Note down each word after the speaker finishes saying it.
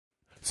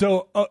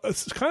So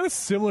it's kind of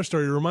similar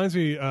story. It reminds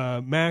me,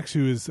 Max,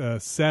 who is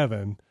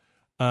 7,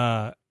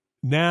 now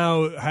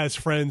has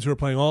friends who are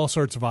playing all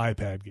sorts of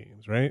iPad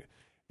games, right?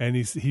 And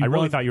I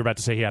really thought you were about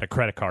to say he had a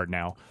credit card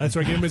now. That's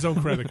right. I gave him his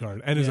own credit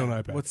card and his own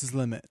iPad. What's his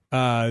limit?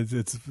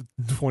 It's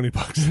 $20.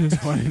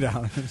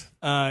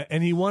 $20.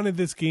 And he wanted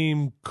this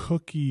game,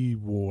 Cookie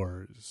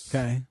Wars.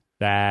 Okay.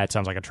 That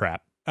sounds like a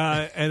trap.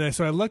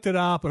 So I looked it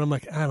up, and I'm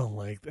like, I don't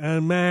like that.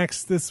 And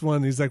Max, this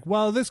one, he's like,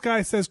 well, this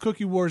guy says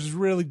Cookie Wars is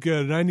really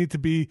good, and I need to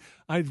be,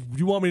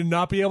 you want me to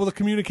not be able to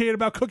communicate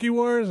about Cookie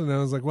Wars? And I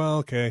was like, well,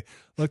 okay.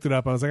 Looked it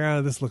up. I was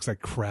like, this looks like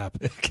crap.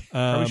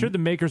 Are we sure the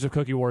makers of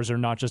Cookie Wars are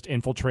not just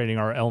infiltrating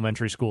our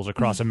elementary schools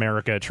across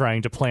America,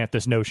 trying to plant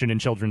this notion in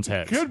children's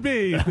heads? Could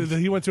be.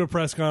 He went to a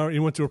press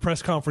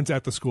conference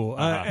at the school.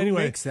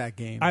 Anyway, Who makes that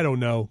game? I don't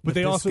know, but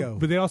they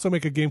also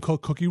make a game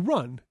called Cookie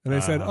Run. And I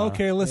said,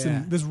 okay,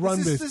 listen, this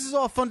run. This is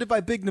all funded by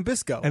Big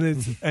Nabisco.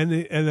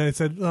 And I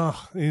said,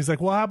 oh. And he's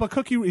like, well, how about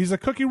Cookie? He's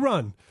like, Cookie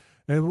Run.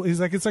 And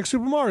he's like, it's like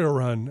Super Mario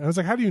Run. I was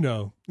like, how do you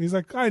know? He's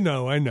like, I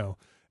know.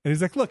 And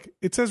he's like, look,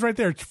 it says right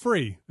there, it's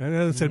free. And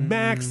I said,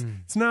 Max,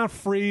 it's not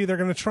free. They're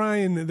gonna try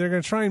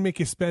and make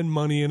you spend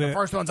money in it. The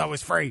first one's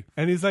always free.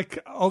 And he's like,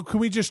 oh,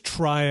 can we just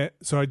try it?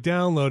 So I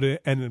download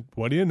it, and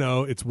what do you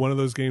know? It's one of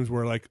those games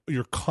where like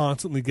you're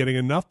constantly getting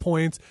enough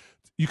points.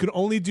 You can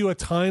only do a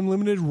time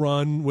limited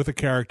run with a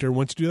character.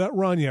 Once you do that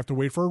run, you have to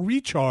wait for a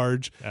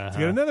recharge to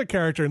get another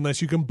character,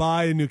 unless you can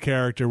buy a new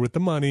character with the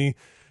money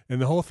and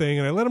the whole thing.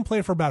 And I let him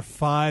play for about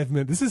 5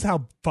 minutes. This is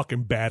how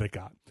fucking bad it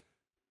got.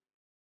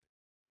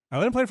 I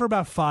let him play for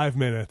about 5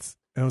 minutes,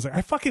 and I was like,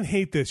 I fucking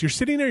hate this. You're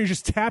sitting there, you're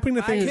just tapping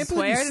the thing. I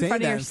swear in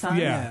front of your son.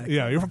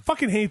 Yeah, you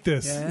fucking hate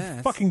this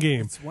fucking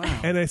game.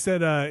 Wow. And I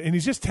said, and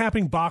he's just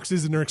tapping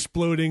boxes, and they're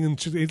exploding,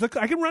 and he's like,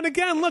 I can run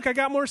again. Look, I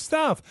got more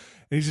stuff.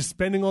 And he's just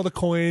spending all the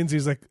coins.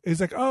 He's like,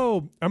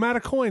 oh, I'm out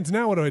of coins.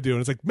 Now what do I do? And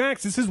it's like,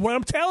 Max, this is what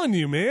I'm telling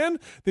you, man.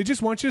 They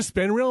just want you to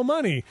spend real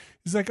money.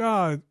 He's like,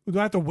 oh, do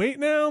I have to wait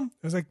now? I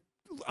was like,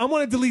 I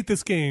want to delete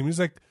this game. He's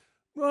like,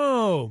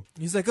 oh.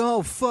 He's like,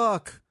 oh,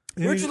 fuck.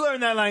 Where'd you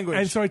learn that language?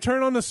 And so I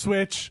turn on the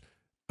Switch,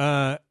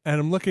 and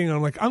I'm looking, and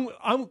I'm like,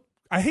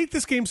 I hate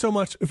this game so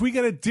much. If we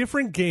get a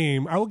different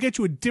game, I will get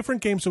you a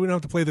different game so we don't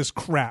have to play this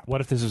crap. What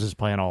if this was his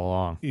plan all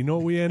along? You know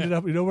what we ended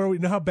up, you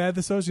know how bad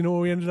this was? You know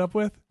what we ended up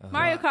with?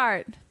 Mario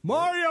Kart.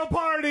 Mario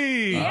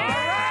Party!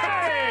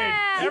 Yeah!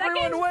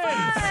 Everyone wins!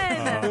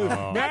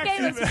 That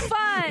game is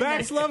fun.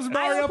 Max loves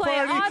Mario I will play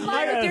Party.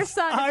 online with your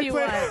son if you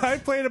want. I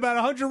played about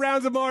 100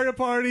 rounds of Mario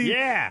Party.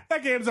 Yeah.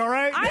 That game's all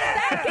right.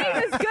 That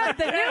game is good.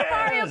 The new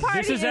Mario Party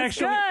This is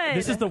actually good.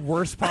 this is the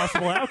worst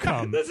possible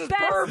outcome. This is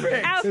Best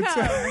perfect.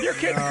 outcome. Your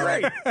kid's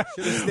great.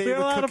 Should have stayed We had a with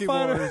lot of Cookie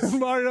fun Wars. at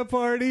Mario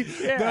Party.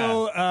 Yeah.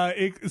 No,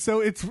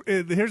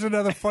 here's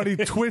another funny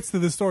twist to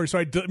the story. So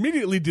I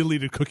immediately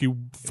deleted Cookie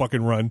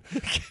fucking Run,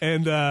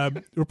 and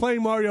we're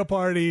playing Mario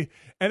Party,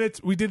 and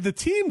we did the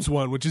Teams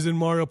one, which is in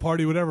Mario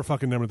Party, whatever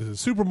fucking number this is,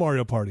 Super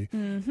Mario Party,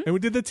 and we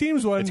did the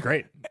Teams one. It's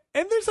great.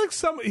 And there's like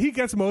he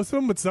gets most of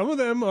them, but some of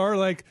them are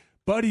like,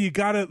 buddy, you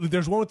gotta.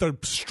 There's one with a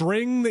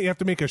string that you have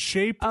to make a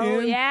shape. Oh,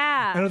 in.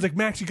 yeah. And I was like,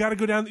 Max, you gotta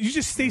go down. You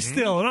just stay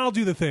still, and I'll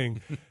do the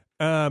thing.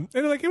 And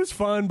like it was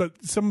fun, but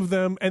some of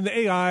them, and the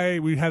AI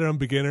we had it on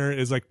beginner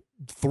is like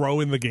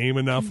throwing the game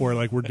enough where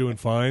like we're doing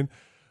fine.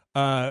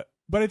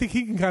 But I think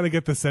he can kind of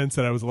get the sense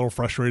that I was a little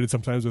frustrated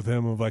sometimes with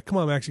him of like, come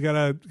on, Max, you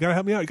gotta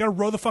help me out. You gotta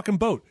row the fucking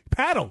boat.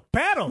 Paddle.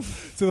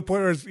 To the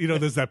point where,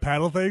 there's that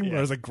paddle thing where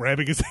I was like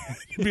grabbing his hand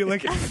and being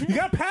like, you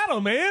gotta paddle,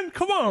 man.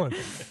 Come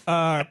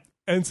on.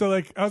 And so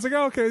like, I was like,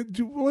 oh, okay,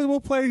 we'll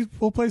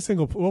play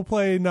single. We'll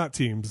play not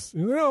teams.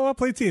 No, I'll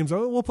play teams.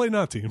 We'll play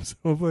not teams.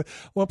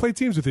 We'll play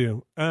teams with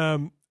you.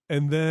 And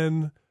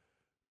then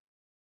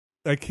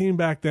I came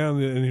back down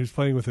and he was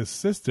playing with his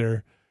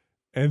sister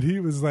and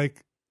he was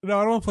like, no,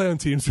 I don't want to play on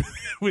teams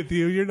with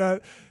you. You're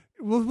not.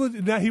 Well,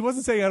 he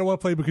wasn't saying I don't want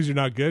to play because you're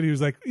not good. He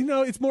was like,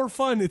 it's more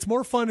fun. It's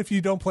more fun if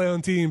you don't play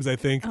on teams, I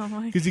think,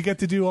 because you get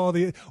to do all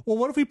the. Well,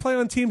 what if we play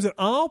on teams and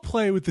I'll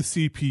play with the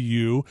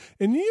CPU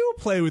and you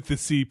play with the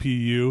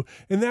CPU,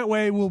 and that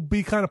way we'll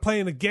be kind of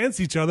playing against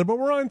each other, but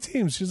we're on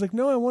teams. She's like,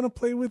 no, I want to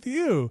play with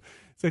you.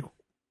 It's like,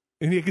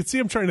 and you can see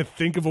him trying to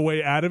think of a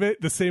way out of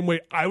it, the same way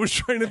I was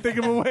trying to think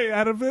of a way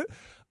out of it.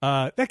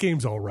 That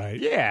game's all right.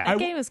 Yeah. That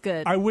game is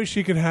good. I wish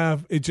he could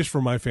have it just for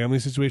my family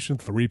situation,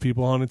 3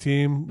 people on a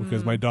team,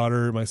 because my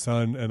daughter, my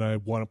son, and I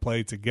want to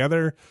play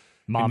together.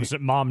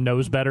 Mom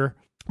knows better.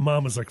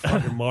 Mom was like,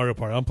 fucking Mario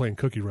Party. I'm playing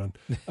Cookie Run.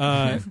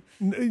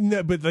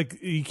 No, but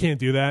like, you can't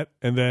do that.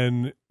 And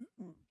then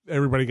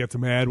everybody gets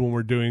mad when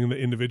we're doing the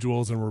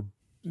individuals and we're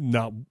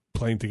not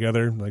playing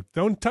together. Like,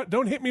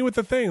 don't hit me with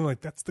the thing. Like,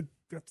 that's the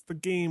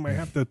game. I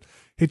have to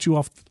hit you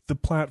off the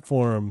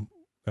platform.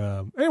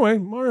 Anyway,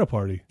 Mario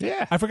Party.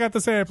 Yeah. I forgot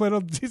to say I played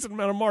a decent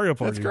amount of Mario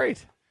Party. That's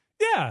great.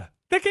 Yeah.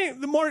 That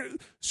game,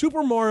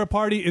 Super Mario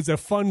Party is a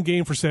fun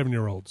game for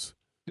 7-year-olds.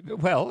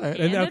 Well,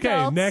 And okay,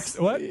 adults. next,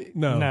 what?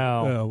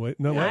 No. Wait,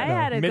 no, what? I No.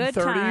 had a good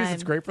mid-30s, time.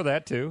 it's great for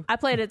that, too. I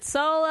played it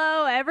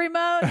solo, every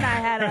mode, and I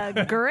had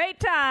a great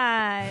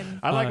time.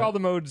 I like all the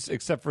modes,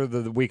 except for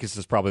the weakest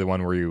is probably the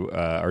one where you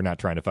are not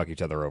trying to fuck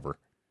each other over.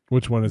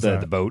 Which one is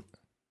that? The boat.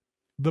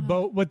 The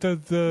boat with You're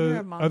the a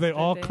are they monster,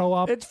 all dude.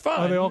 co-op? It's fun.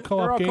 Are they all co-op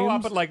They're all games?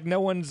 co-op, but like no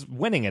one's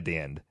winning at the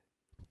end.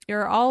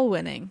 You're all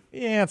winning.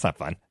 Yeah, it's not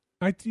fun.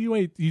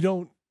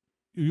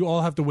 You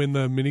all have to win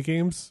the mini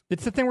games.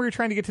 It's the thing where you're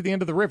trying to get to the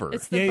end of the river.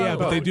 It's the Yeah, boat.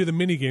 but they do the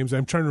mini games.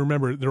 I'm trying to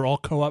remember. They're all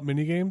co-op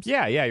mini games.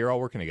 Yeah, you're all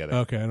working together.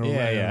 Okay, I don't. Yeah.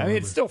 I mean, remember.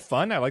 it's still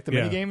fun. I like the Yeah.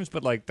 mini games,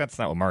 but like that's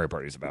not what Mario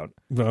Party's about.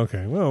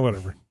 Okay, well,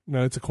 whatever.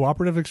 No, it's a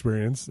cooperative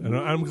experience, and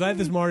I'm glad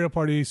this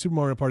Super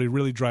Mario Party,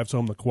 really drives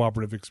home the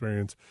cooperative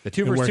experience. The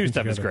 2 and versus 2 working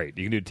stuff is together. great.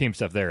 You can do team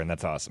stuff there, and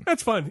that's awesome.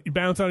 That's fun. You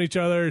bounce on each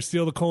other,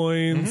 steal the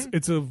coins. Mm-hmm.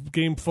 It's a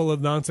game full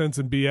of nonsense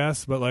and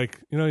BS, but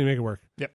like you make it work. Yep.